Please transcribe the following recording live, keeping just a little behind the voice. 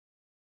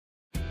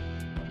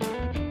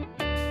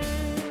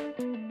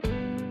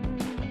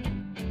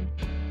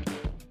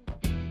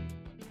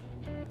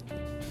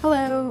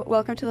Hello,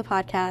 welcome to the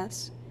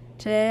podcast.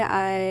 Today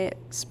I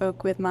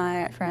spoke with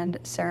my friend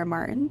Sarah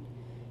Martin.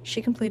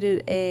 She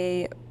completed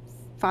a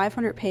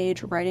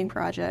 500-page writing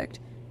project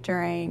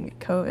during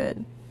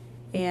COVID,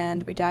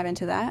 and we dive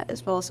into that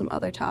as well as some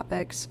other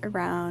topics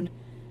around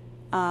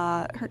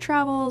her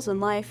travels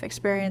and life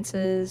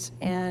experiences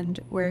and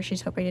where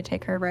she's hoping to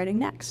take her writing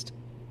next.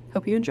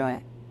 Hope you enjoy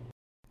it.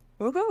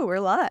 Woohoo, we're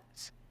live.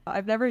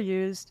 I've never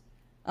used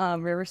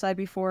Riverside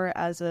before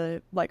as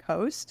a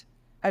host.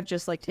 I've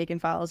just taken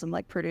files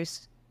and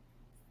produced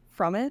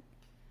from it.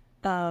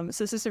 So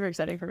this is super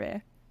exciting for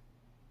me.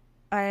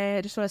 I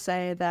just want to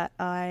say that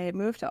I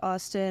moved to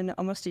Austin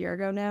almost a year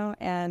ago now,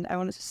 and I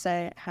wanted to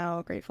say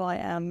how grateful I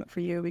am for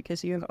you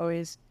because you have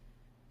always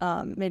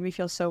made me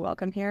feel so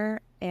welcome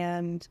here,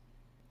 and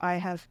I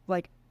have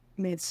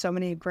made so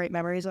many great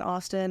memories in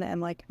Austin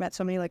and met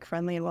so many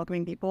friendly and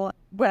welcoming people.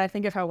 When I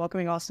think of how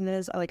welcoming Austin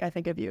is, I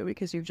think of you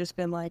because you've just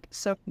been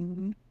so. Oh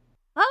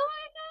my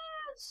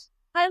gosh,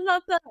 I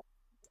love that.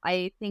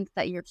 I think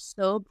that you're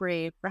so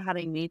brave for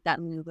having made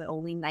that move at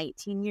only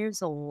 19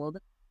 years old.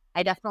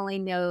 I definitely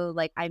know,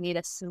 I made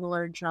a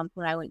similar jump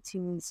when I went to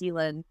New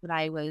Zealand when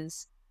I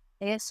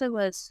guess I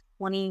was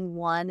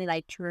 21 and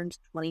I turned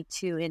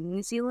 22 in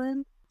New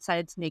Zealand.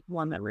 Decided to make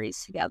more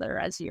memories together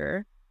as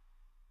you're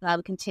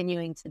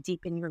continuing to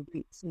deepen your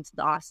roots into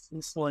the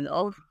Austin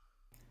soil.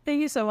 Thank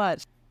you so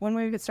much. One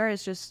way we could start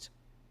is just,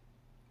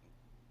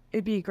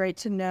 it'd be great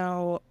to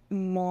know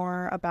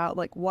more about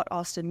what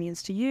Austin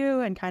means to you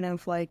and kind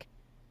of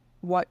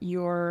what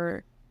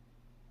your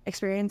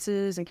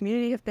experiences and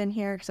community have been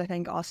here, because I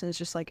think Austin is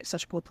just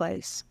such a cool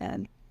place,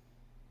 and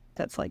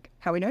that's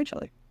how we know each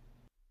other.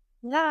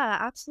 Yeah,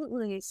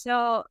 absolutely.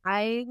 So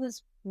I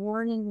was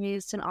born and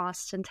raised in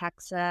Austin,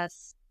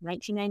 Texas,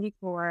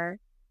 1994,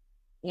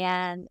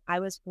 and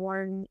I was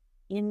born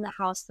in the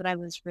house that I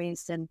was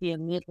raised in via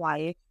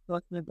midwife.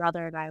 Both my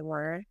brother and I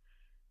were.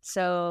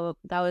 So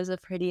that was a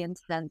pretty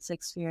intense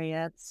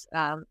experience.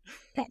 I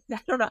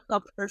don't know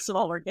how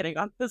personal we're getting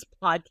on this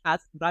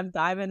podcast, but I'm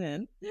diving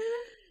in.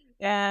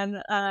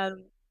 And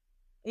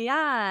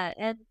yeah,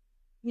 and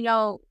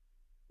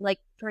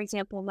for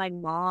example, my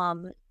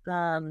mom,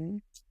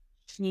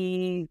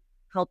 she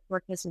helped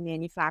work as a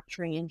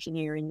manufacturing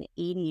engineer in the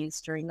 80s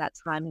during that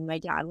time, and my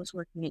dad was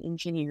working in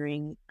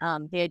engineering.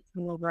 They had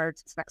come over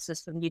to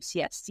Texas from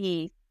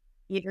UCSD,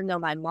 even though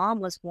my mom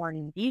was born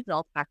in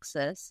Beeville,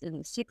 Texas in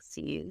the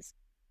 60s.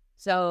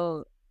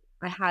 So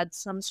I had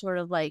some sort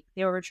of they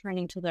were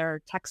returning to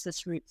their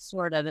Texas roots,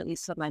 sort of, at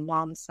least on my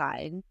mom's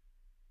side.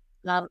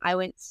 I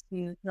went to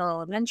Hill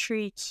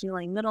Elementary,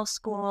 Keeling Middle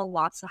School,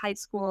 lots of high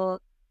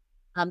school.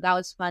 That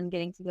was fun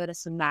getting to go to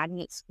some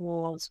magnet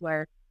schools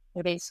where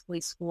they're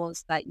basically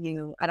schools that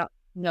I don't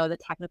know the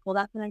technical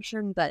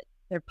definition, but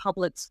they're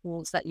public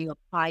schools that you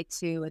apply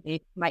to, and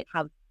they might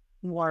have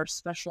more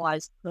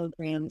specialized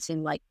programs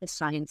in the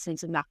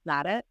sciences and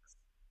mathematics.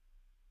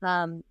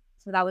 So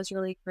that was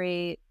really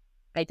great.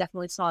 I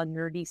definitely saw a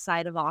nerdy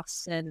side of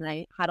Austin, and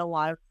I had a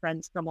lot of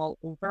friends from all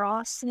over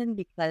Austin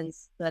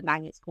because the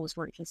magnet schools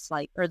weren't just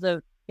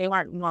they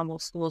weren't normal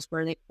schools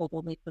where they pulled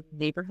only from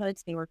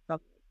neighborhoods. They were from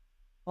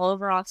all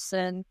over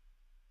Austin.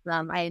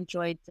 I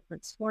enjoyed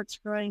different sports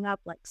growing up,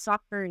 like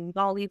soccer and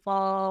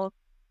volleyball.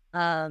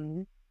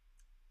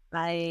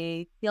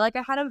 I feel like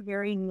I had a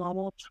very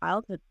normal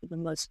childhood for the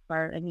most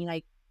part. I mean,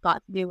 I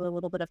got to do a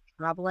little bit of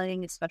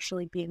traveling,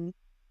 especially being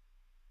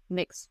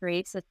mixed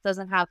race. It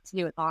doesn't have to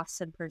do with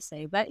Austin per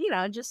se, but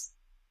just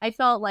I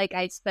felt like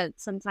I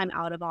spent some time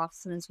out of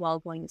Austin as well,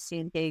 going to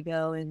San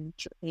Diego and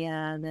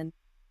Japan and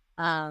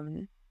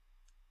a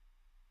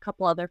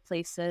couple other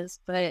places.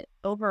 But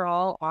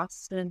overall,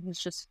 Austin has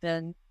just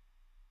been,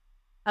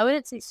 I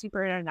wouldn't say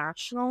super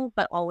international,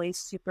 but always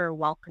super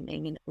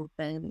welcoming and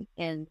open.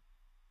 And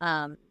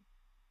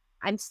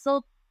I'm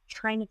still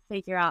trying to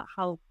figure out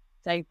how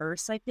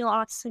diverse I feel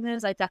Austin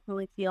is. I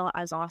definitely feel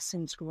as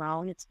Austin's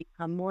grown, it's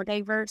become more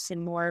diverse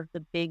and more of the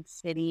big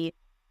city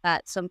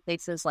that some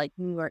places like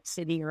New York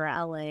City or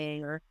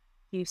LA or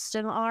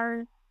Houston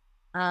are.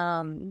 But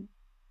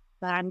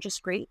I'm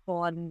just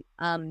grateful. And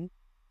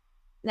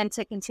then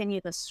to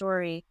continue the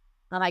story,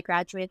 I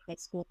graduated high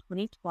school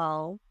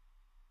 2012,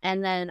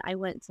 and then I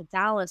went to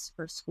Dallas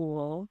for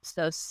school,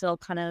 so still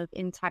kind of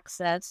in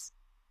Texas.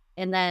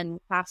 And then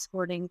fast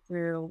forwarding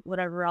through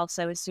whatever else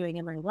I was doing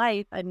in my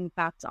life, I moved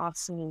back to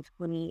Austin in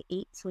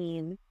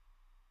 2018.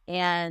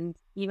 And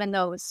even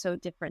though it was so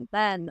different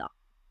then,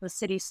 the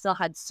city still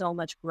had so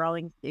much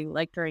growing to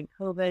do. During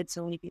COVID,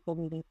 so many people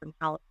moving from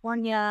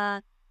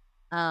California.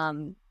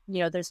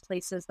 There's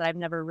places that I've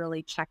never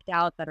really checked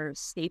out that are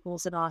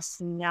staples in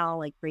Austin now,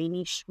 like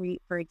Rainy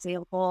Street, for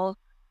example,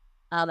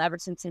 ever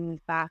since I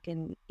moved back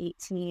in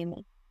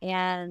 18.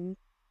 And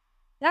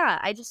yeah,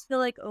 I just feel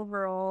like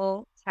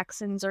overall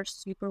Texans are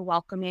super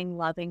welcoming,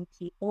 loving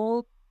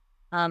people.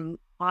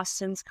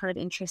 Austin's kind of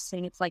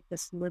interesting. It's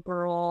this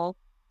liberal,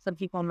 some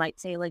people might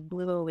say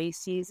blue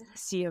oases in a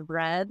sea of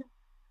red.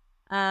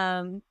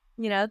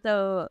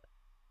 Though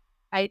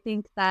I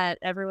think that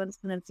everyone's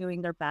kind of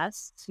doing their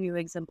best to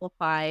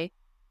exemplify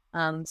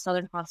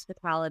Southern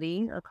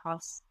hospitality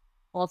across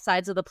all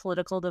sides of the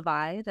political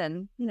divide.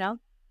 And,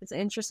 it's an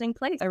interesting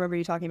place. I remember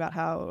you talking about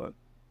how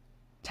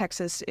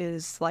Texas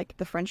is like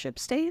the friendship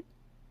state.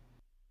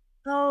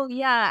 Oh,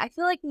 yeah. I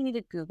feel like we need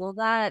to Google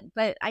that.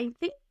 But I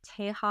think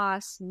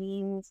Tejas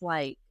means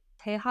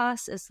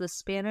Tejas is the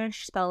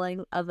Spanish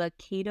spelling of a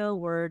Caddo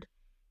word,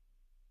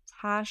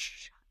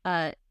 tash,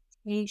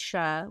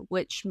 Tasha,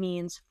 which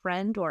means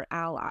friend or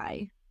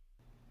ally.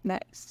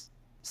 Nice.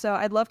 So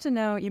I'd love to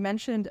know, you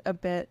mentioned a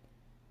bit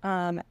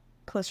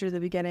closer to the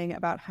beginning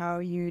about how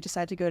you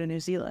decided to go to New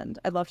Zealand.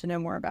 I'd love to know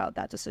more about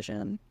that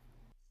decision.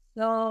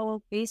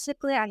 So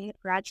basically, I had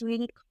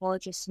graduated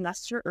college a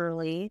semester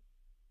early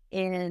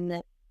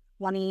in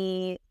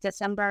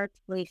December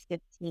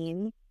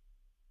 2015.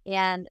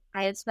 And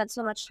I had spent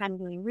so much time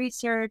doing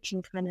research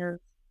and kind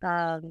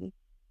of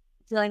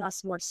dealing with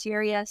some more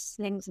serious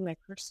things in my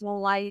personal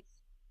life.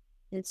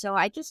 And so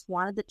I just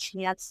wanted the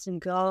chance to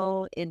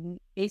go and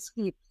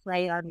basically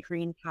play on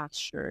green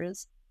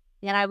pastures.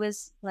 And I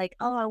was like,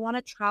 oh, I want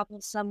to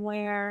travel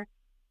somewhere.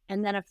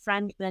 And then a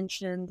friend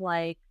mentioned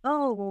like,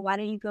 oh, well, why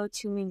don't you go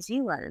to New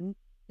Zealand?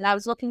 And I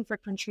was looking for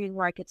countries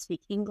where I could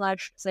speak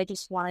English because I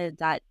just wanted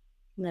that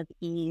kind of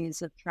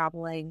ease of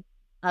traveling,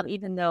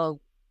 even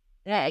though,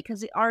 yeah,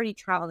 because already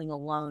traveling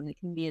alone, it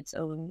can be its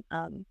own,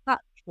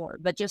 not chore,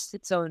 but just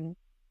its own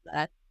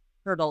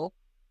hurdle.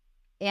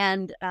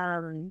 And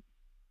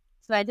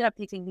so I ended up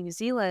picking New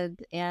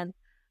Zealand, and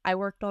I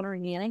worked on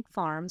organic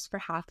farms for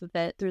half of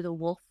it through the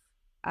Wolf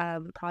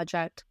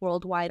project,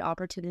 Worldwide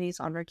Opportunities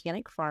on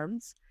Organic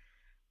Farms.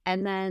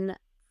 And then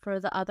for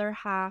the other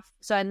half,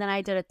 and then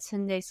I did a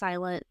 10-day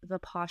silent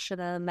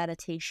Vipassana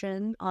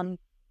meditation on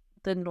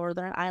the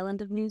northern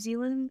island of New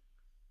Zealand.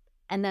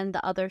 And then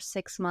the other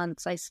 6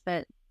 months I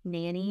spent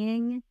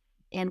nannying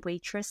and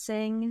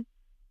waitressing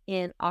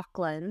in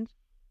Auckland,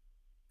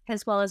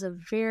 as well as a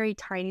very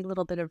tiny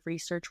little bit of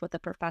research with a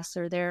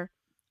professor there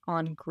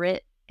on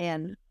grit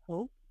and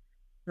hope.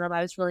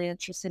 I was really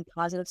interested in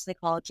positive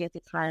psychology at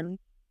the time.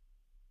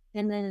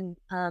 And then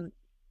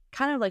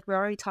kind of like we're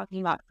already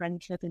talking about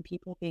friendship and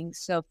people being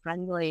so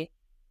friendly.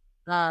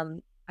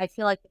 I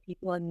feel like the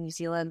people in New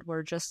Zealand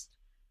were just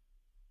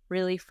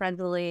really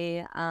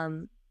friendly.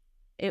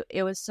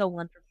 It was so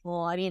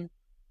wonderful. I mean,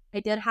 I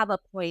did have a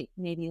point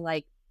maybe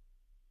like,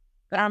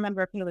 but I don't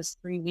remember if it was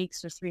 3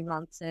 weeks or 3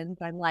 months in,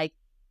 but I'm like,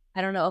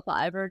 I don't know if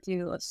I'll ever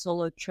do a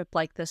solo trip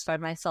like this by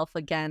myself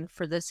again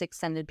for this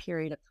extended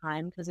period of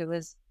time, because it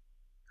was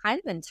kind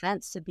of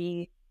intense to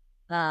be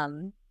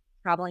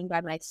traveling by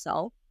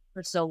myself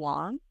for so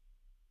long.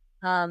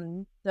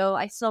 Though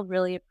I still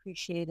really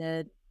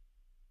appreciated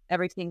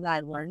everything that I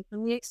learned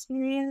from the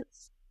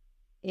experience.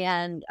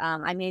 And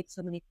I made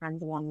so many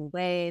friends along the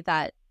way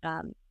that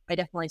I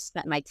definitely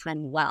spent my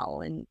time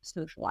well in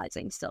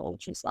socializing still,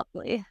 which is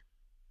lovely.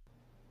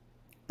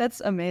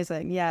 That's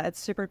amazing. Yeah, it's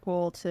super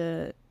cool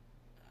to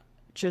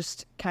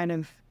just kind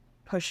of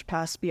push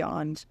past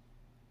beyond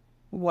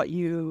what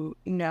you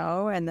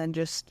know and then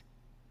just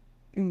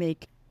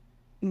make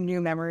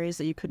new memories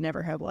that you could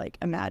never have like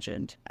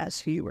imagined as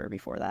who you were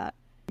before that.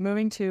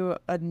 Moving to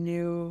a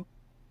new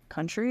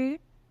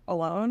country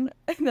alone,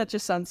 that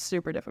just sounds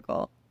super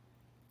difficult.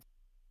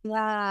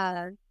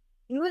 Yeah,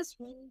 it was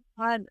really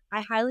fun.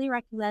 I highly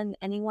recommend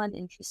anyone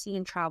interested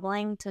in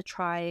traveling to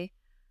try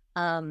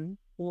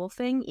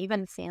wolfing.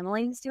 Even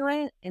families do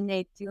it, and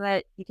they do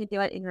it. You can do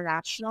it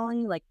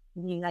internationally, like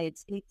in the United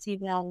States,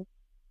 even,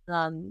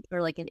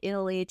 or like in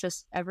Italy.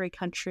 Just every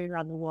country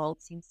around the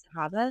world seems to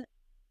have it.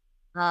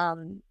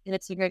 And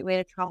it's a great way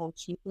to travel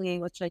cheaply,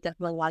 which I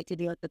definitely wanted to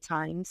do at the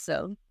time.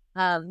 So,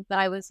 but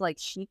I was like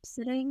sheep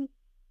sitting.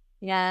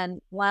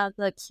 And one of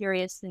the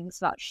curious things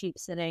about sheep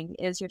sitting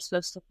is you're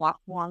supposed to walk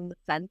along the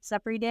fence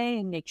every day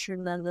and make sure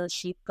none of the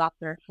sheep got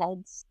their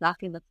heads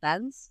stuck in the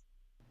fence.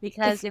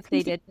 Because if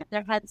they did get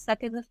their heads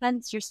stuck in the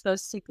fence, you're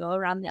supposed to go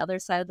around the other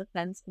side of the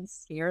fence and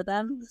scare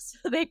them.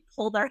 So they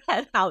pull their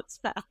head out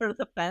of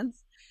the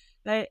fence.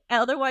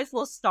 Otherwise,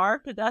 they'll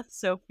starve to death,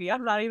 Sophie.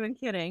 I'm not even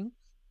kidding.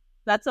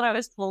 That's what I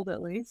was told,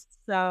 at least.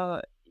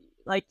 So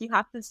like you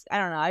have to, I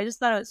don't know. I just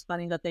thought it was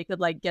funny that they could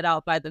like get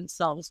out by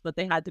themselves, but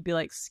they had to be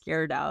like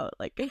scared out.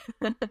 Like,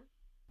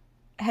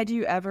 had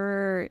you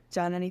ever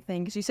done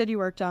anything? Because you said you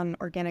worked on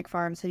organic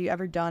farms. Had you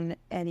ever done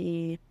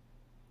any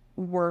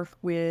work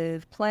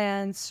with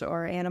plants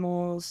or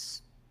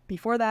animals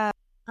before that?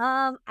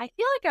 I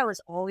feel like I was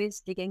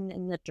always digging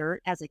in the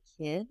dirt as a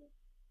kid.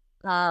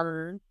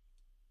 I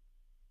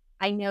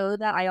know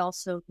that I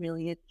also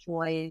really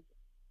enjoyed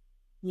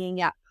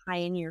being at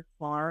Pioneer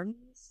Farms.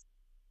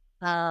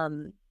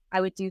 I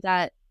would do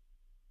that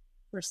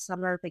for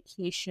summer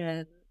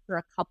vacation for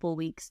a couple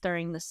weeks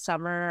during the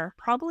summer,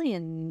 probably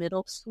in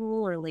middle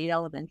school or late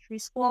elementary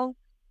school.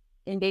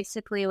 And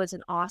basically it was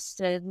in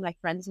Austin. My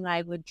friends and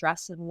I would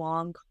dress in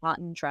long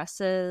cotton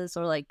dresses,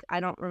 or like,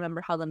 I don't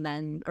remember how the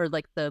men or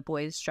like the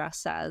boys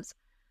dress as.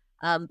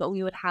 But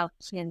we would have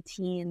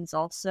canteens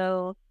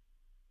also.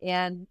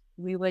 And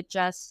we would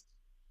just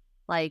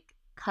like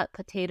cut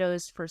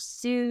potatoes for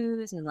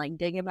stews and like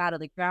dig them out of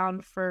the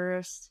ground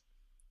first.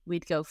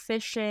 we'd go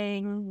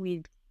fishing,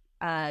 we'd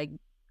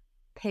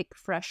pick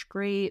fresh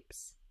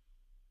grapes,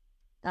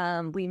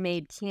 we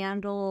made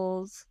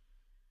candles.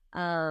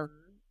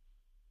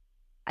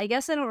 I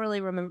guess I don't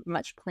really remember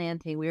much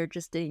planting. We were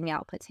just digging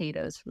out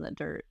potatoes from the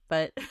dirt,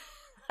 but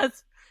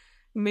that's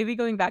maybe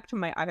going back to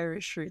my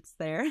Irish roots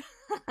there.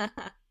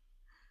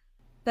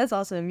 That's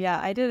awesome.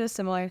 Yeah, I did a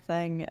similar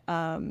thing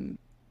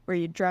where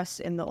you'd dress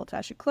in the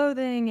old-fashioned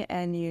clothing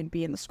and you'd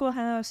be in the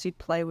schoolhouse. You'd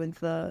play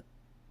with I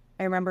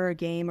remember a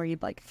game where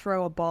you'd like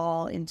throw a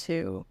ball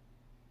into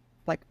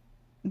like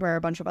where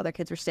a bunch of other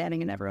kids were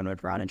standing and everyone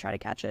would run and try to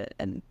catch it.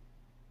 And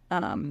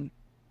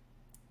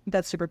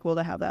that's super cool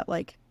to have that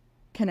like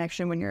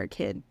connection when you're a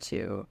kid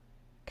to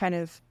kind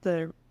of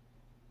the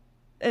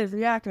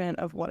reenactment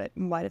of what it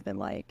might have been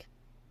like.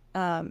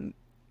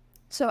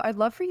 So I'd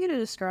love for you to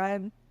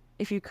describe,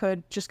 if you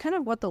could, just kind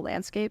of what the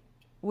landscape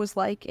was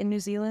like in New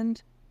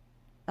Zealand,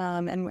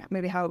 and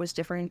maybe how it was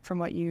different from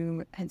what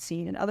you had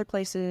seen in other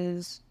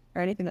places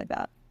or anything like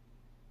that.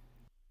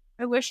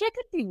 I wish I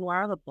could be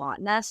more of a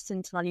botanist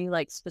and tell you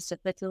like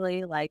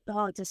specifically like,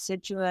 oh,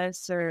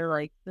 deciduous or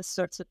like the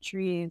sorts of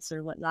trees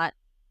or whatnot.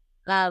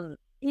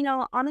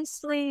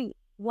 Honestly,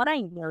 what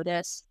I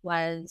noticed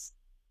was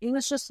it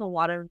was just a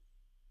lot of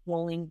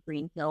rolling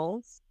green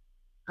hills.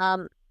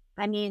 I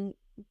mean,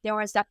 there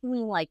was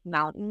definitely like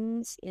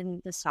mountains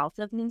in the south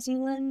of New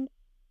Zealand.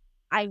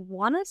 I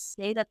want to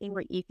say that they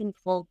were even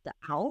called the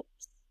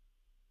Alps,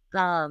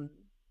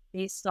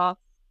 based off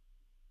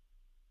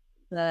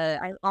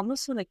I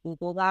almost want to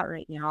Google that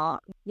right now.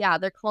 Yeah,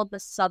 they're called the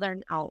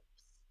Southern Alps.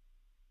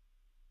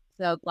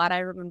 So glad I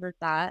remembered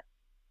that.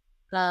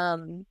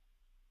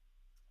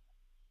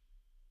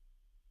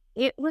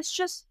 It was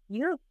just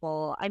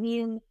beautiful. I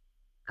mean,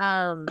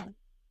 I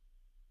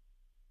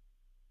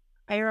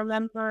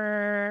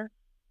remember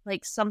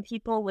like some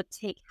people would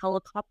take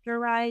helicopter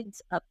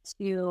rides up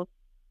to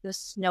the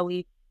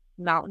snowy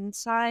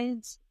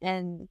mountainsides,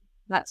 and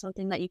that's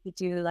something that you could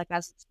do like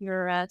as a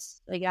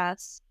tourist, I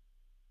guess.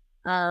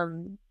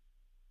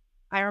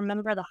 I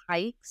remember the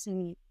hikes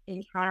and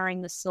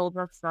encountering the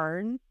silver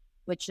fern,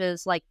 which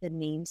is like the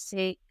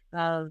namesake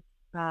of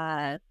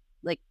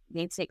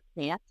namesake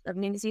plant of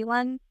New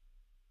Zealand.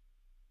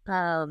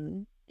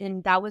 And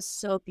that was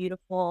so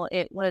beautiful.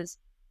 It was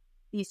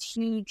these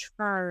huge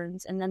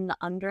ferns, and then the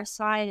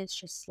underside is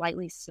just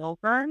slightly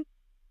silver, and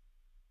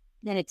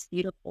it's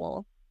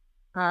beautiful.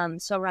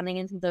 So running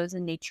into those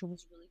in nature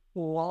was really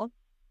cool.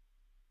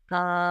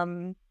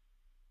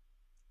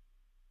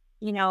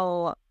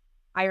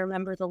 I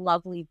remember the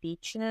lovely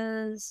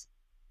beaches,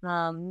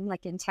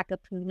 like in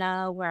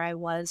Tekapuna, where I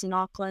was in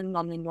Auckland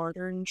on the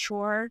northern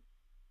shore.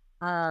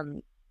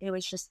 It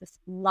was just this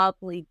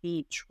lovely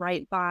beach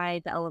right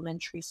by the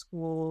elementary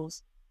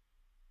schools,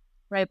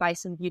 right by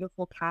some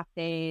beautiful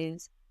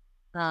cafes.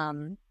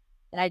 And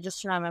I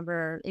just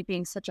remember it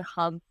being such a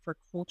hub for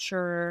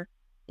culture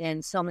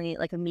and so many,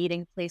 like a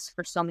meeting place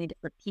for so many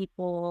different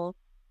people,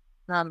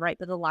 right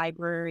by the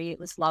library. It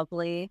was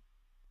lovely.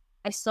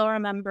 I still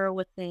remember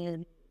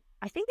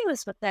I think it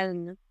was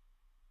within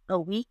a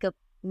week of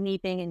me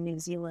being in New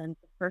Zealand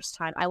the first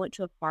time, I went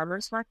to a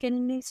farmer's market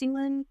in New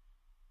Zealand,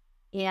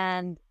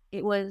 and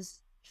it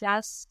was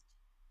just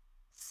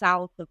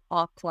south of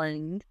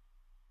Auckland,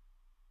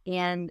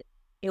 and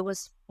it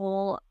was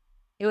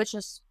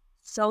just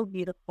so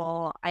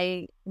beautiful.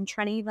 I'm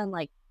trying to even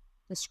like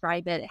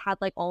describe it. It had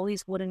like all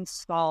these wooden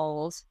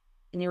stalls,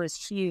 and it was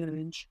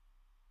huge.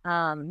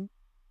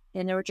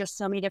 And there were just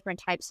so many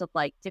different types of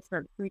like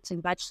different fruits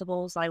and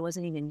vegetables I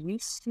wasn't even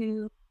used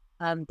to.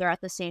 They're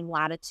at the same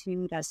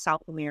latitude as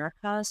South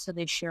America, so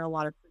they share a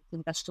lot of fruits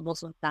and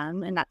vegetables with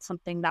them. And that's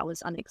something that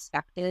was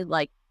unexpected.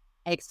 Like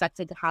I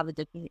expected to have a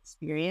different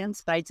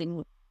experience, but I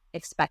didn't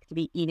expect to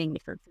be eating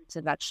different fruits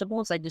and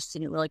vegetables. I just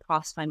didn't really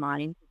cross my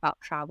mind about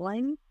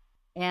traveling.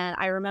 And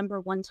I remember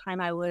one time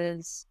I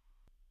was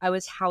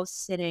house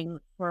sitting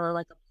for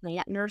like a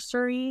plant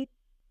nursery.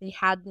 They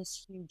had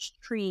this huge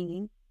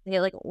tree. They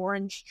had like an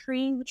orange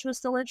tree, which was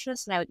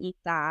delicious, and I would eat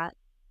that.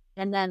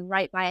 And then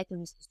right by it, there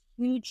was this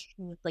huge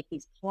tree with like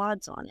these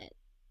pods on it.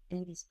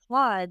 And these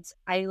pods,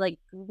 I like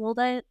Googled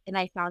it, and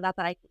I found out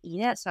that I could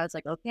eat it. So I was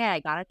like, okay, I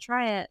gotta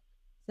try it.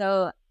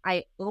 So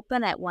I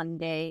open it one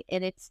day,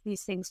 and it's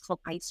these things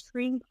called ice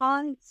cream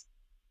pods,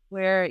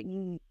 where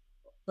you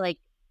like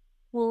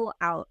pull it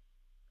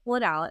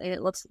out, and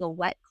it looks like a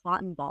wet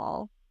cotton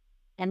ball.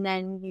 And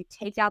then you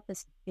take out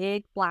this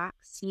big black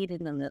seed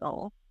in the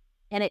middle,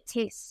 and it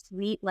tastes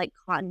sweet like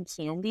cotton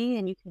candy,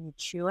 and you can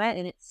chew it,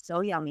 and it's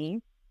so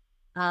yummy.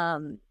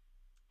 And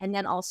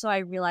then also I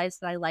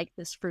realized that I like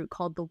this fruit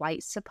called the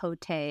white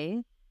sapote.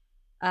 They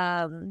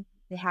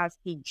have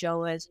the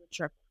joas,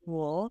 which are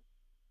cool.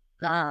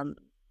 And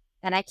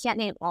I can't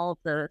name all of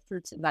the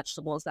fruits and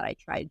vegetables that I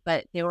tried,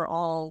 but they were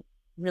all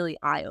really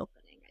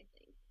eye-opening, I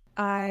think.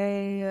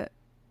 I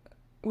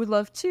would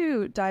love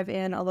to dive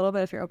in a little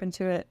bit, if you're open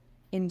to it,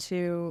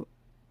 into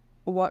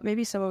what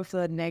maybe some of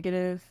the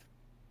negative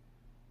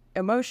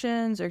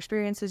emotions or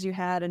experiences you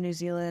had in New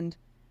Zealand.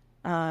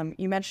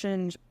 You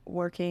mentioned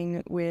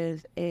working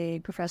with a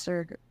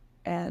professor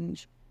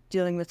and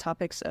dealing with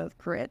topics of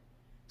grit.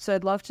 So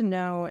I'd love to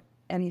know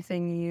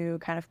anything you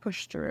kind of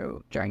pushed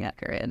through during that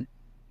period.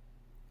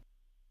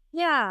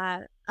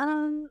 Yeah.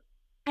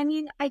 I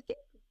mean, I think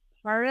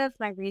part of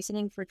my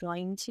reasoning for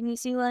going to New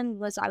Zealand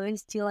was I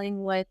was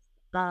dealing with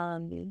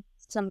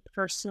some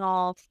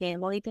personal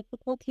family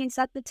difficulties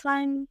at the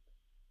time,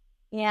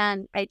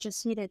 and I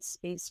just needed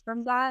space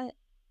from that.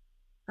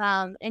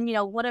 And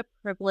what a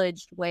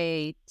privileged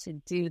way to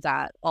do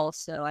that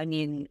also. I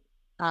mean,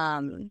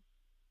 I'm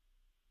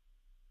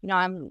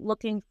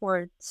looking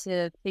forward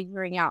to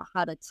figuring out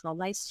how to tell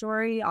my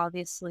story.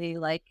 Obviously,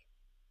 like,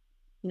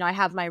 I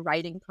have my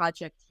writing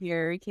project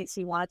here in case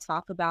you want to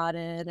talk about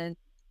it. And,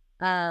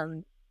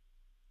 um,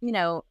 you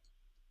know,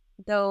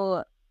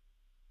 though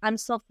I'm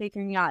still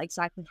figuring out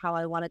exactly how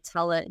I want to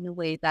tell it in a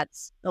way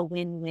that's a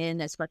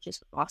win-win as much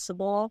as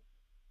possible,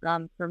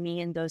 for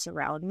me and those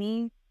around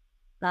me.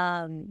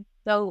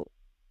 So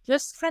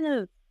just kind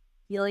of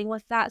dealing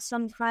with that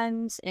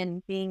sometimes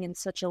and being in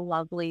such a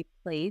lovely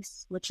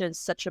place, which is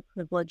such a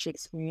privileged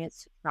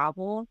experience to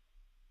travel.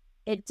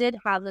 It did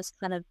have this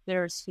kind of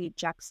bittersweet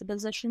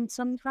juxtaposition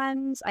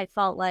sometimes. I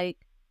felt like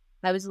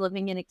I was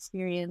living an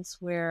experience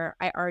where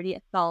I already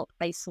felt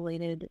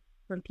isolated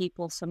from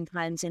people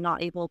sometimes and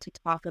not able to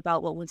talk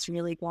about what was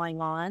really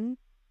going on.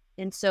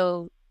 And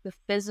so the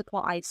physical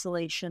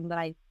isolation that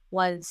I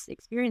was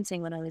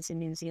experiencing when I was in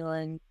New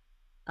Zealand,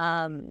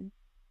 um,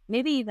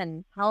 maybe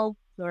even helped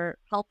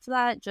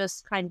that,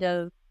 just kind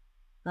of,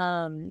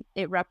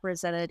 it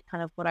represented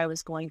kind of what I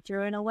was going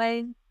through in a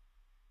way.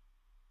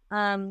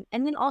 And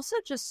then also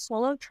just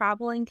solo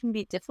traveling can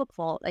be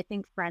difficult, I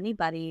think, for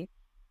anybody.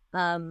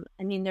 I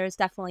mean, there's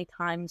definitely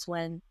times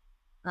when,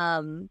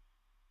 um,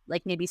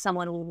 like maybe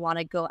someone will want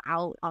to go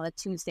out on a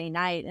Tuesday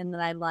night, and then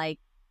I'm like,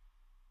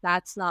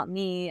 that's not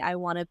me. I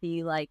want to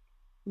be like,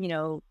 you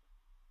know,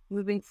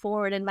 moving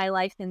forward in my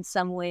life in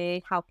some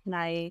way. How can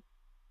I,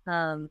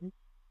 um,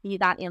 be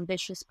that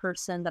ambitious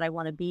person that I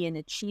want to be and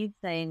achieve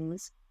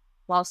things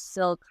while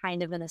still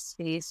kind of in a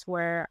space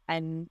where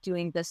I'm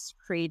doing this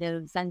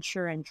creative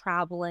venture and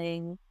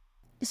traveling.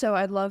 So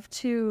I'd love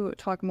to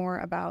talk more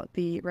about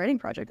the writing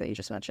project that you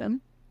just mentioned.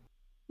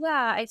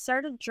 Yeah, I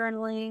started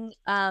journaling,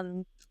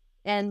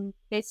 and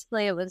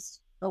basically it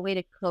was a way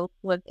to cope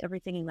with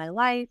everything in my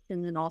life,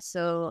 and then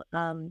also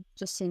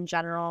just in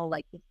general,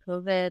 like with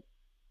COVID.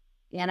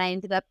 And I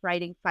ended up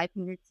writing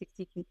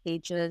 562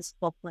 pages,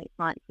 12-point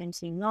font,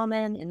 Times New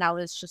Roman, and that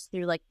was just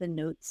through like the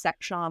notes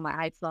section on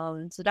my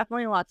iPhone. So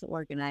definitely a lot to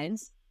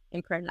organize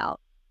and print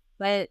out.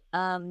 But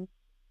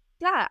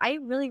yeah, I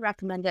really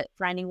recommend it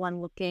for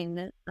anyone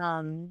looking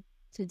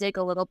to dig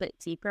a little bit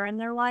deeper in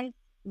their life.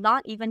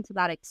 Not even to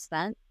that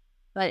extent,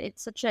 but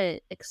it's such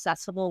a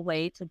accessible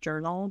way to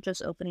journal.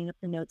 Just opening up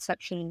the notes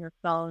section in your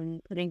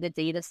phone, putting the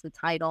date as the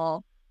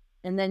title,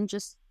 and then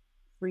just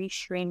free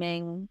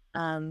streaming.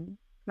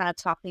 Kind of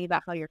talking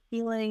about how you're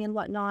feeling and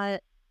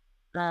whatnot.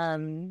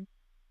 Um,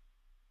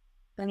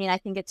 I mean, I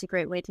think it's a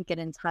great way to get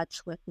in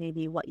touch with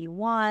maybe what you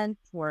want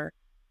or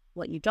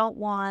what you don't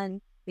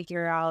want,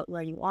 figure out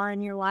where you are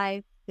in your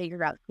life,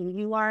 figure out who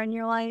you are in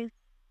your life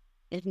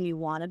and who you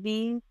want to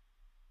be.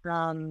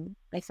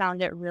 I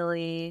found it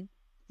really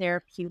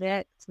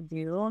therapeutic to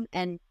do.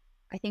 And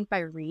I think by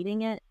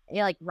reading it,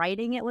 like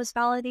writing it was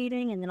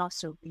validating, and then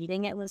also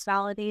reading it was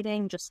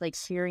validating, just like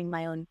hearing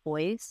my own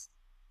voice.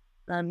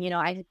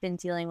 I had been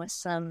dealing with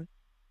some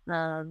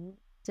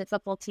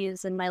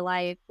difficulties in my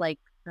life, like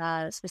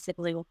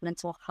specifically with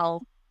mental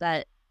health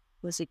that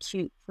was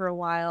acute for a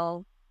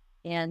while,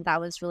 and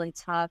that was really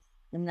tough.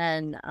 And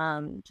then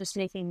just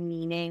making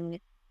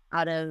meaning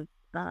out of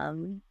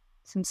some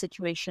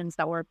situations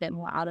that were a bit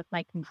more out of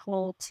my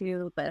control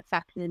too, but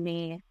affected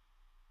me.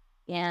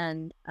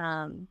 And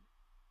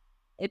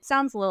it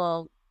sounds a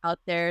little out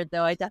there,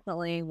 though I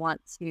definitely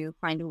want to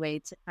find a way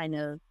to kind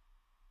of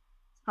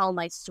tell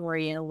my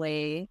story in a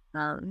way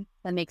that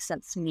makes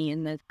sense to me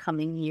in the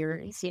coming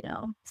years.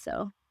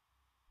 So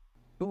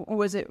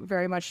Was it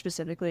very much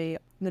specifically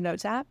the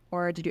Notes app,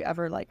 or did you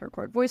ever like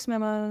record voice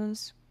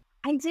memos?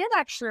 I did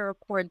actually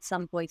record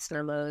some voice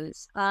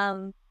memos.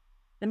 I'm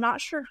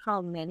not sure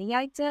how many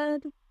I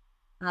did.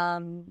 I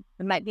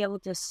might be able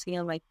to see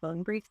on my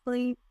phone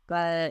briefly,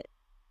 but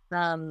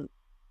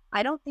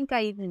I don't think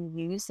I even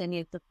used any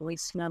of the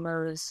voice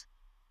memos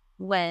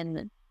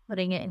when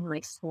putting it in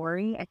my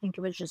story. I think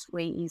it was just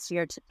way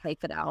easier to type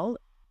it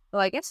out.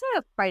 Well, I guess I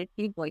have quite a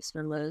few voice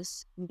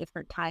memos in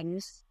different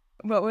times.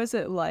 What was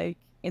it like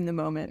in the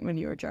moment when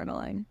you were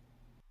journaling?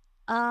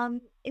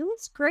 It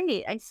was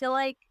great. I feel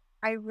like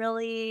I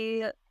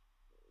really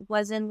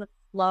was in the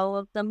flow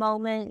of the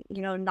moment,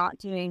 not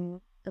doing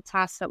a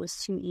task that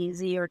was too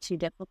easy or too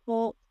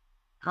difficult.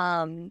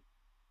 Um,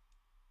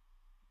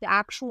 the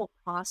actual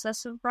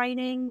process of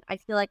writing, I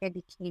feel like I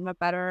became a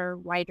better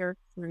writer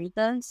through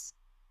this.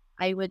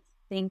 I would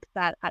think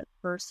that at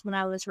first when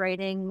I was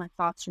writing, my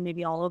thoughts were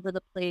maybe all over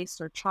the place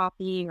or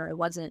choppy, or I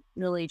wasn't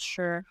really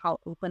sure how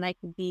open I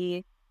could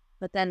be.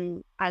 But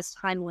then as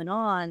time went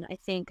on, I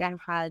think I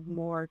had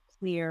more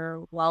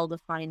clear,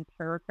 well-defined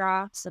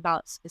paragraphs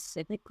about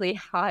specifically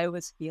how I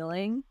was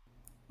feeling.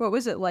 What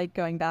was it like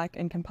going back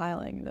and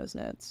compiling those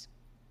notes?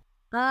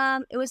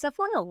 It was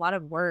definitely a lot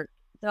of work,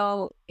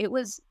 though it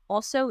was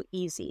also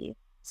easy.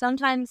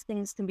 Sometimes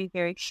things can be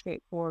very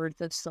straightforward,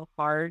 though still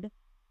hard.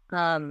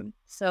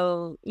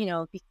 So,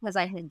 because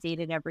I had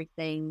dated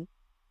everything,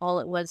 all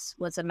it was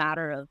a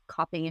matter of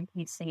copying and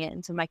pasting it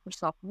into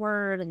Microsoft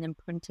Word and then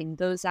printing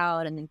those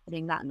out and then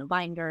putting that in a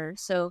binder.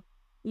 So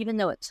even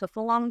though it took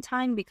a long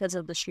time because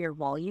of the sheer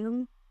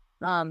volume,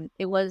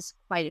 it was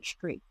quite a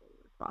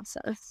straightforward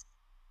process.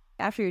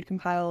 After you'd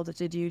compiled,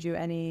 did you do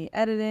any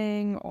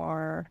editing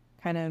or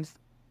kind of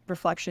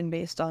reflection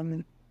based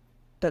on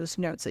those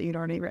notes that you'd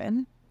already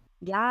written?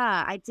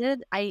 Yeah, I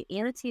did. I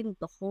annotated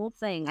the whole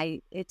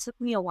thing. It took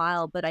me a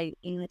while, but I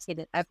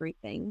annotated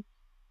everything.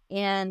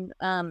 And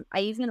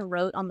I even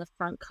wrote on the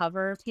front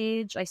cover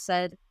page, I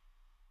said,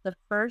 the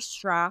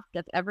first draft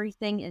of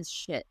everything is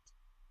shit.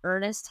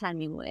 Ernest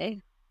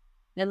Hemingway.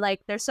 And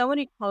like, there's so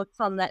many quotes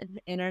on the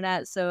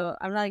internet, so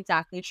I'm not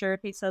exactly sure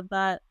if he said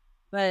that,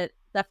 but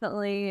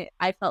definitely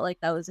I felt like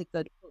that was a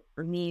good quote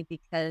for me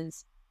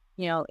because,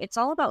 it's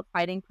all about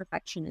fighting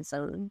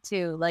perfectionism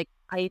too. Like,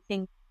 I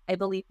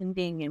believe in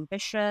being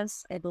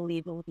ambitious. I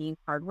believe in being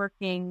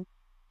hardworking.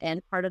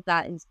 And part of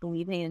that is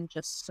believing in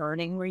just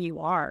starting where you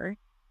are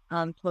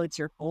towards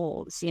your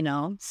goals.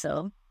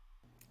 So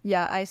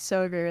Yeah, I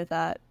so agree with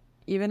that.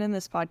 Even in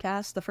this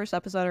podcast, the first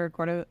episode I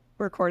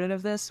recorded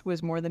of this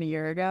was more than a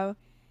year ago,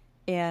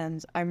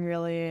 and I'm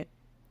really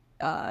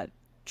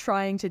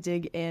trying to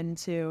dig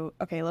into,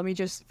 okay, let me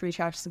just reach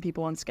out to some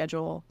people and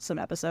schedule some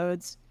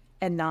episodes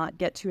and not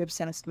get too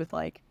obsessed with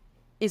like,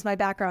 is my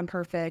background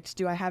perfect?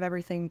 Do I have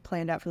everything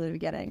planned out from the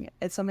beginning?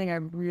 It's something I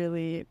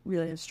really,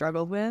 really have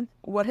struggled with.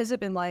 What has it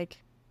been like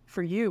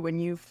for you when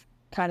you've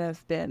kind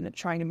of been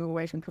trying to move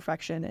away from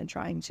perfection and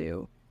trying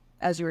to,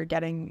 as you were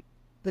getting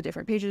the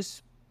different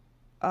pages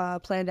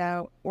planned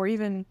out, or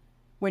even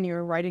when you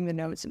were writing the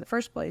notes in the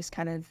first place,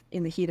 kind of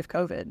in the heat of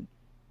COVID,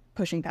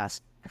 pushing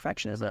past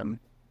perfectionism?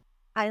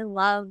 I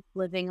love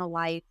living a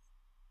life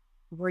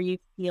where you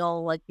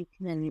feel like you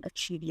can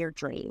achieve your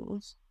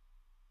dreams,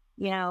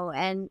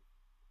 and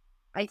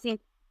I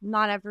think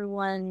not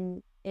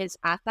everyone is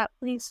at that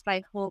place, but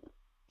I hope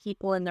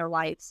people in their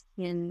lives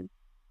can,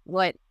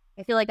 what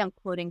I feel like I'm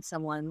quoting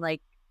someone,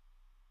 like,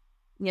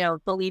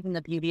 believe in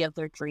the beauty of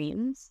their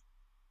dreams.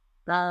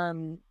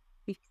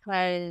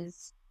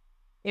 Because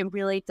it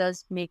really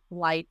does make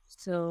life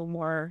so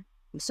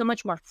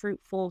much more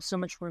fruitful, so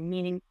much more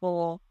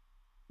meaningful.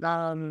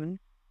 Um,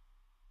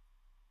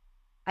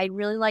 I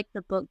really like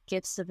the book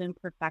Gifts of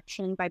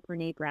Imperfection by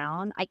Brene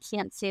Brown. I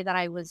can't say that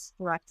I was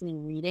directly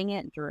reading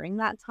it during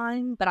that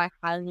time, but I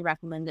highly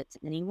recommend it to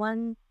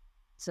anyone.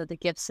 So The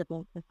Gifts of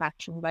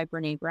Imperfection by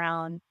Brene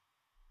Brown.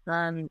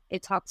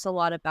 It talks a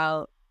lot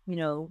about,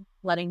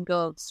 letting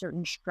go of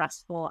certain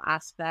stressful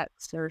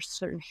aspects or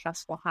certain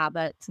stressful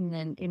habits and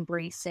then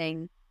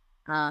embracing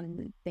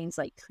things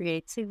like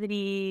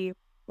creativity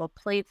or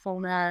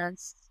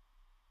playfulness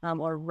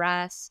or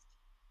rest.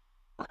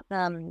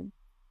 Um,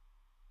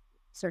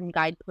 Certain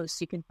guideposts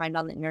you can find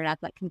on the internet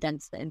that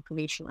condense the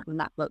information from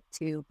that book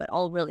too, but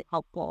all really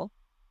helpful.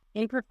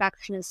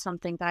 Imperfection is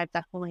something that I've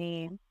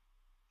definitely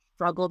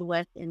struggled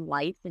with in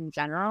life in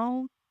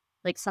general.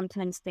 Like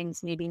sometimes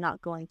things maybe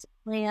not going to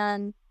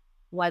plan,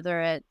 whether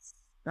it's,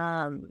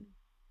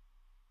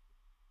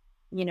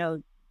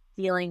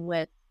 dealing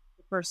with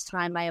the first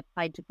time I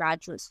applied to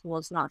graduate school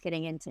is not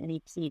getting into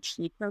any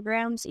PhD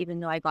programs, even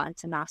though I got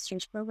into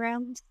master's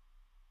programs.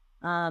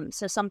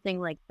 So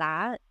something like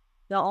that.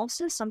 But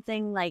also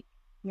something like,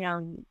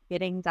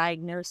 getting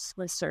diagnosed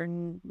with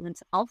certain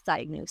mental health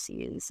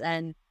diagnoses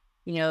and,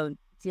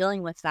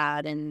 dealing with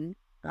that and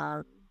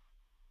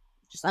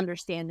just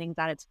understanding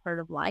that it's part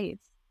of life.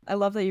 I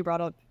love that you brought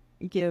up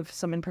give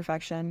some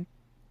imperfection.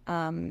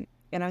 And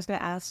I was going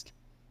to ask,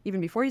 even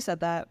before you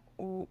said that,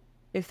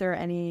 if there are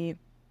any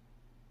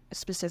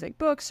specific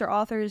books or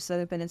authors that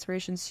have been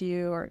inspirations to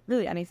you, or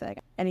really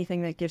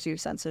anything that gives you a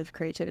sense of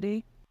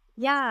creativity.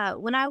 Yeah,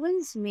 when I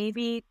was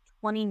maybe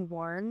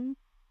 21,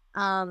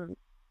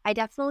 I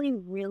definitely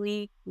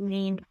really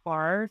leaned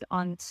hard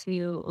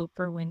onto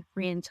Oprah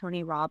Winfrey and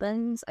Tony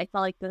Robbins. I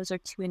felt like those are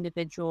two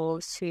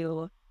individuals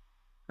who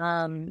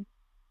have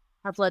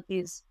led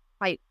these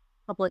quite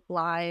public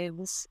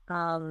lives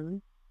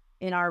and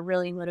are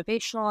really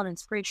motivational and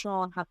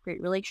inspirational and have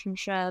great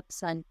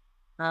relationships and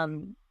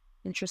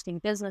interesting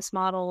business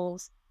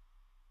models,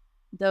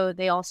 though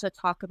they also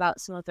talk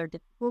about some of their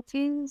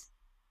difficulties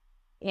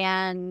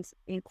and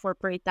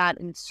incorporate that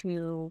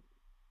into,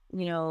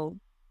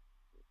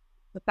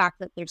 the fact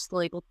that they're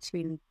still able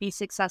to be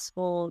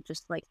successful,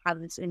 just like have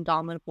this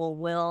indomitable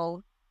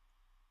will.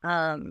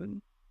 I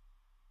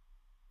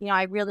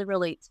really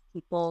relate to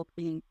people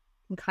who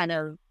can kind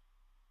of,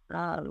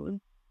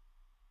 kind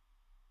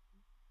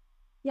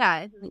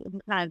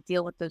of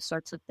deal with those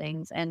sorts of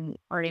things and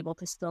are able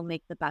to still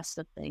make the best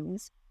of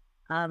things.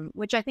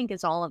 which I think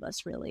is all of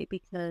us really,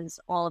 because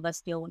all of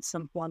us deal with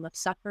some form of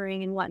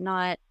suffering and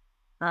whatnot.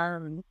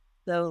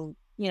 So,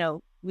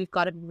 we've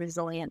got to be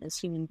resilient as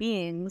human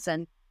beings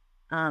and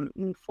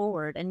move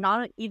forward and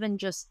not even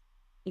just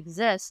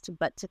exist,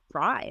 but to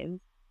thrive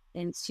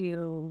and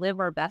to live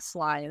our best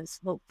lives,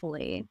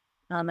 hopefully,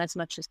 as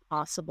much as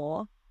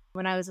possible.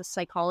 When I was a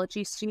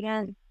psychology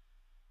student,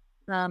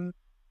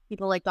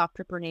 people like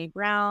Dr. Brene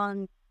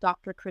Brown,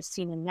 Dr.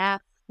 Christina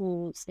Neff,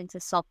 who's into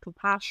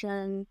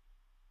self-compassion.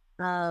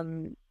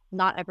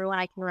 Not everyone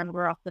I can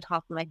remember off the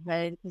top of my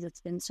head because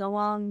it's been so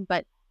long,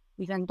 but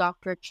even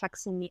Dr.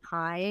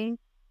 Csikszentmihalyi,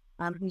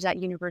 who's at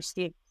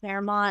University of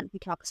Claremont, who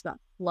talks about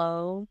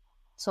flow.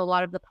 So a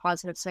lot of the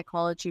positive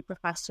psychology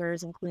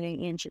professors,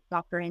 including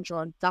Dr.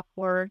 Angela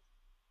Duckworth,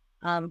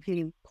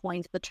 who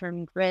coined the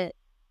term grit.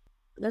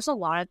 There's a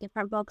lot of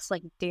different books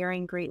like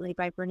Daring Greatly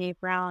by Brene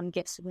Brown,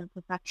 Gifts of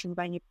Imperfection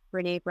by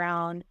Brene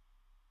Brown.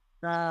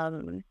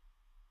 I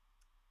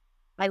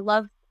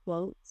love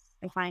quotes.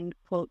 I find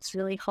quotes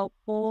really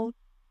helpful.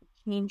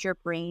 Change Your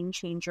Brain,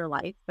 Change Your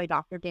Life by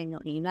Dr.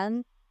 Daniel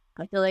Amen.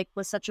 I feel like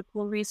was such a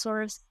cool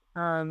resource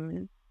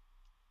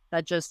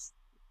that just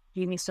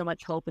gave me so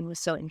much hope and was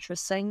so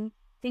interesting.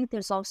 I think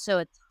there's also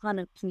a ton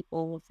of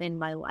people within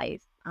my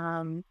life,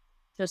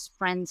 just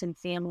friends and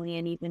family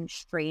and even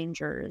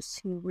strangers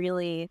who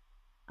really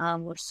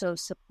were so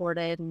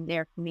supportive and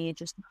there for me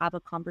just to have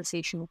a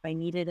conversation if I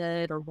needed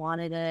it or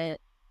wanted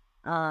it.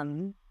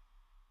 And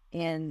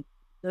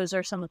those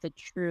are some of the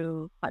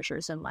true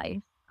pleasures in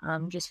life,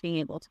 just being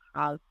able to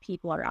have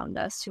people around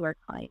us who are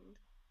kind.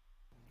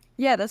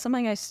 Yeah, that's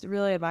something I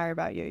really admire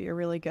about you. You're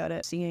really good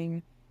at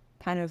seeing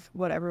kind of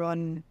what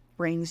everyone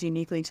brings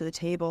uniquely to the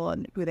table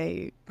and who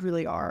they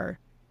really are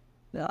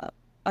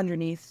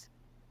underneath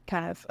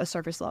kind of a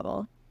surface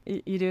level.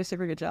 You do a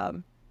super good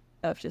job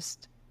of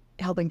just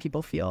helping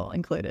people feel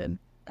included.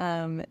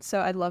 So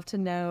I'd love to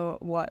know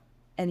what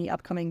any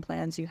upcoming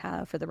plans you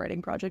have for the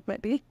writing project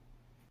might be.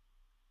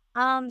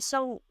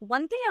 So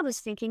one thing I was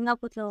thinking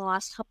of within the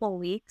last couple of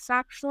weeks,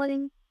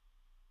 actually,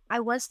 I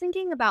was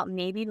thinking about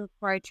maybe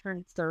before I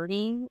turn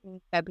 30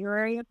 in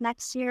February of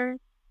next year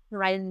to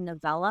write a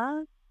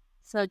novella.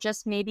 So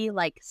just maybe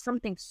like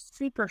something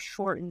super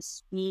short and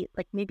sweet,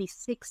 like maybe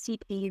 60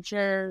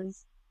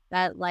 pages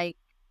that like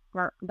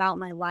are about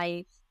my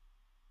life,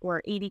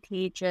 or 80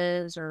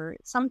 pages or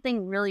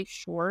something really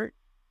short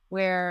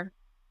where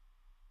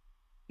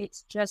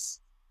it's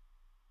just,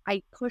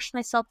 I push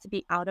myself to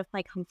be out of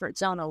my comfort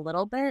zone a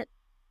little bit,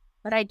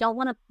 but I don't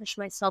want to push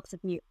myself to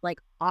be like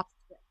off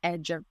the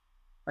edge of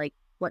like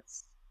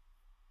what's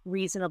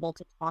reasonable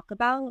to talk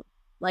about.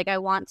 Like I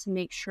want to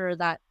make sure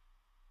that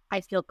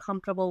I feel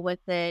comfortable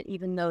with it,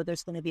 even though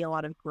there's going to be a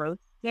lot of growth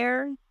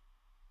there.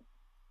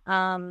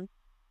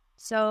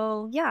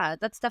 So yeah,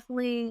 that's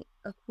definitely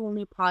a cool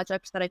new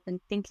project that I've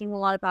been thinking a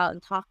lot about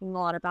and talking a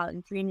lot about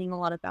and dreaming a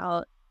lot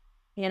about.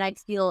 And I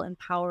feel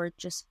empowered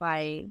just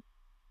by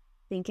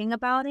thinking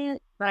about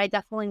it, but I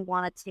definitely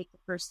want to take the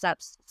first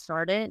steps to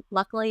start it.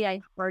 Luckily,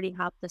 I already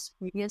have this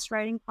previous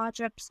writing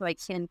project, so I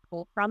can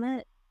pull from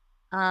it.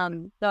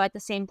 Though at the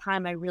same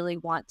time, I really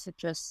want to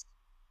just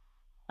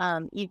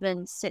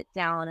even sit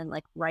down and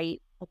like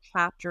write a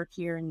chapter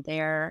here and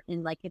there,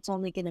 and like it's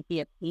only going to be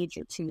a page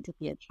or two to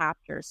be a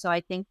chapter. So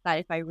I think that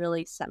if I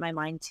really set my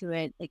mind to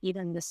it, like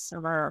even this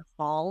summer or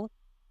fall,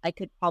 I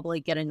could probably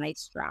get a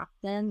nice draft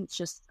in. It's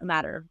just a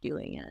matter of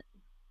doing it.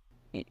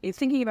 It's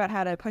thinking about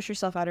how to push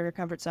yourself out of your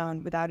comfort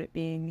zone without it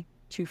being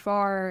too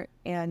far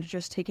and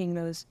just taking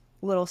those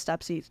little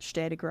steps each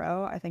day to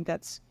grow. I think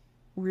that's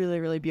really,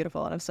 really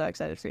beautiful, and I'm so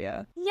excited for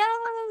you. Yeah,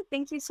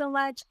 thank you so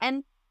much.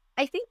 And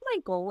I think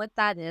my goal with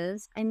that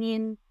is, I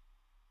mean,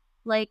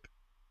 like,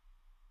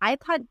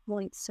 I've had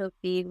points,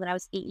 Sophie, when I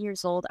was 8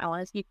 years old, I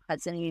wanted to be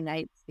president of the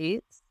United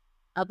States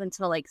up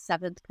until like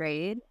 7th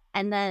grade.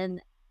 And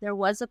then there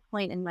was a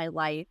point in my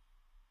life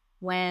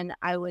when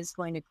I was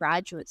going to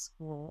graduate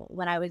school,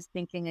 when I was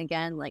thinking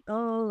again, like,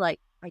 oh, like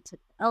I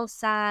took the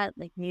LSAT,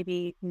 like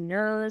maybe who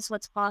knows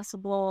what's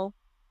possible.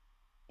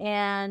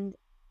 And,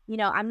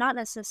 I'm not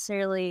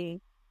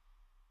necessarily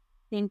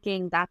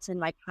thinking that's in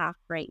my path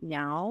right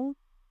now.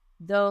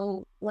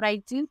 Though what I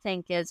do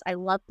think is I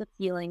love the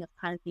feeling of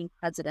kind of being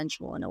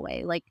presidential in a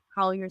way, like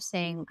how you're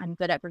saying I'm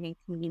good at bringing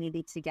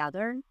community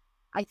together.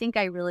 I think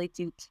I really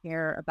do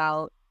care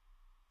about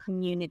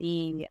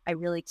community. I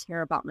really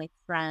care about my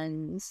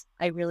friends.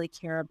 I really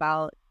care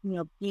about,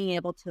 being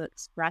able to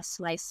express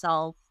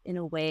myself in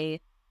a way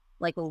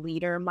like a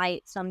leader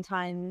might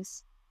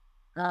sometimes.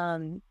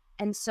 And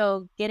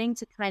so getting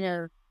to kind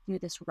of do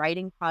this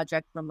writing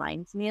project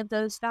reminds me of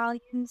those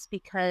values,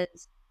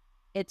 because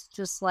it's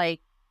just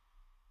like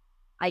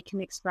I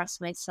can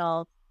express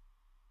myself.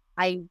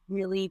 I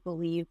really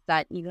believe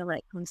that even when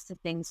it comes to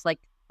things like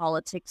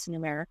politics in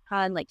America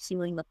and like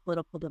healing the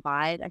political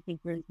divide, I think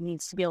there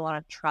needs to be a lot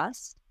of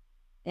trust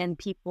and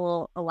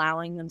people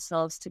allowing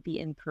themselves to be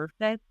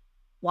imperfect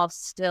while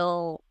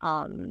still,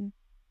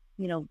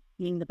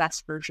 being the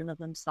best version of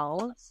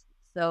themselves.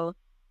 So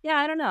yeah,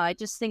 I don't know. I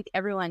just think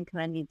everyone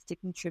kind of needs to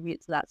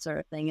contribute to that sort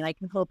of thing, and I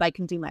can hope I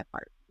can do my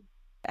part.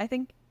 I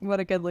think what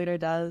a good leader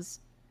does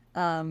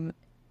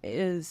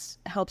is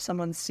help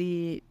someone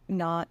see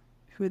not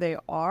who they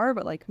are,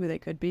 but like who they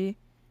could be.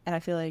 And I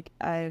feel like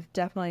I've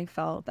definitely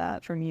felt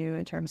that from you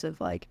in terms of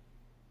like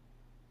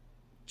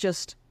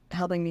just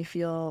helping me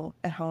feel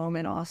at home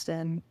in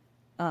Austin,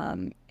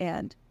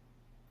 and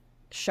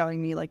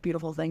showing me like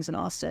beautiful things in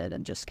Austin,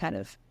 and just kind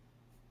of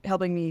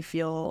helping me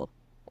feel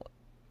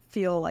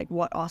like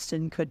what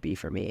Austin could be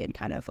for me, and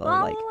kind of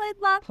like I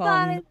love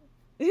that.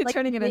 Like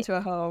turning it into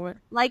a home.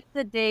 Like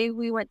the day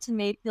we went to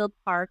Mayfield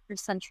Park or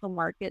Central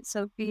Market,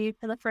 Sophie,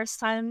 for the first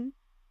time.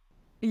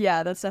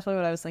 Yeah, that's definitely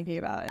what I was thinking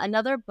about.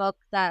 Another book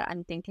that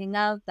I'm thinking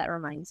of that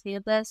reminds me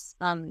of this,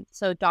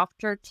 so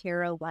Dr.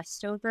 Tara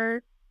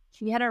Westover,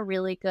 she had a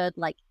really good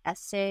like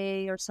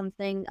essay or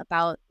something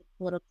about the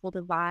political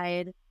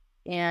divide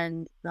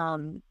and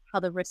how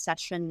the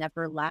recession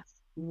never left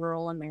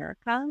rural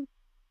America.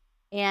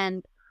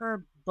 And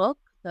her book,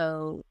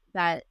 though,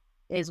 that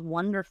is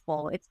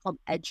wonderful, it's called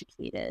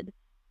Educated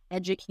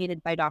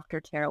by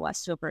Dr. Tara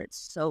Westover. It's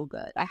so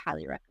good. I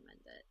highly recommend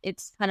it.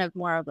 It's kind of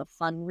more of a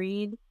fun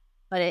read,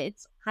 but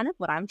it's kind of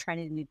what I'm trying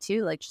to do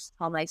too, like just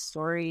tell my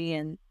story,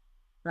 and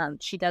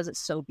she does it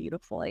so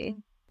beautifully.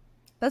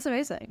 That's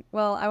amazing.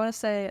 Well, I want to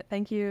say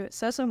thank you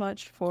so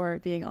much for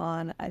being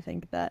on. I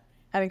think that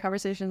having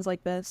conversations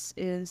like this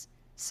is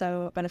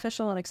so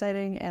beneficial and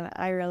exciting, and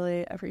I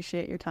really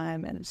appreciate your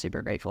time, and I'm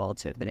super grateful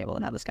to have been able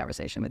to have this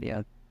conversation with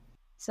you.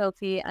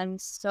 Sophie, I'm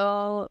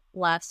so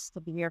blessed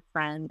to be your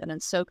friend, and I'm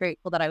so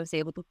grateful that I was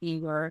able to be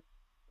your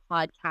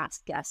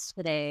podcast guest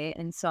today.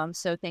 And so I'm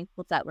so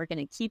thankful that we're going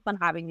to keep on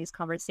having these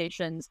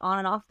conversations on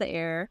and off the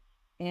air,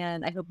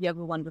 and I hope you have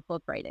a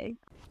wonderful Friday.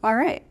 All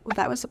right. Well,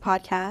 that was the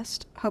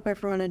podcast. Hope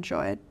everyone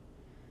enjoyed.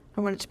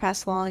 I wanted to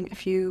pass along a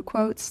few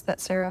quotes that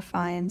Sarah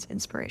finds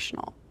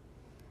inspirational.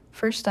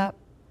 First up,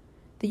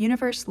 "The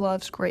universe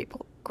loves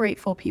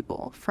grateful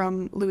people,"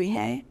 from Louis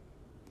Hay.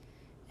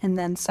 And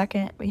then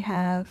second, we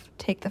have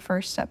 "Take the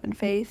first step in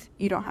faith.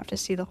 You don't have to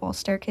see the whole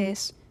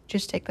staircase.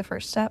 Just take the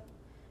first step,"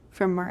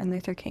 from Martin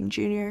Luther King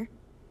Jr.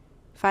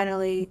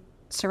 Finally,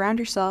 "Surround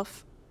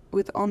yourself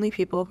with only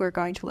people who are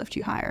going to lift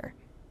you higher,"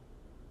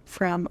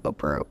 from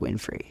Oprah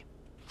Winfrey.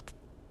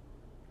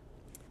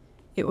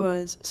 It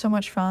was so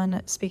much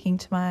fun speaking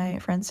to my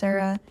friend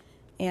Sarah,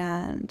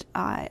 and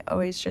I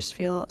always just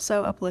feel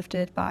so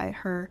uplifted by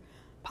her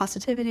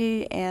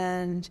positivity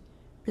and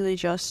really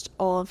just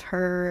all of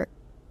her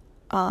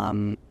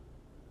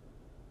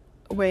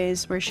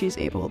ways where she's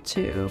able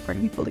to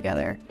bring people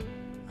together.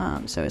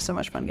 So it's so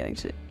much fun getting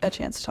a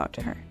chance to talk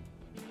to her.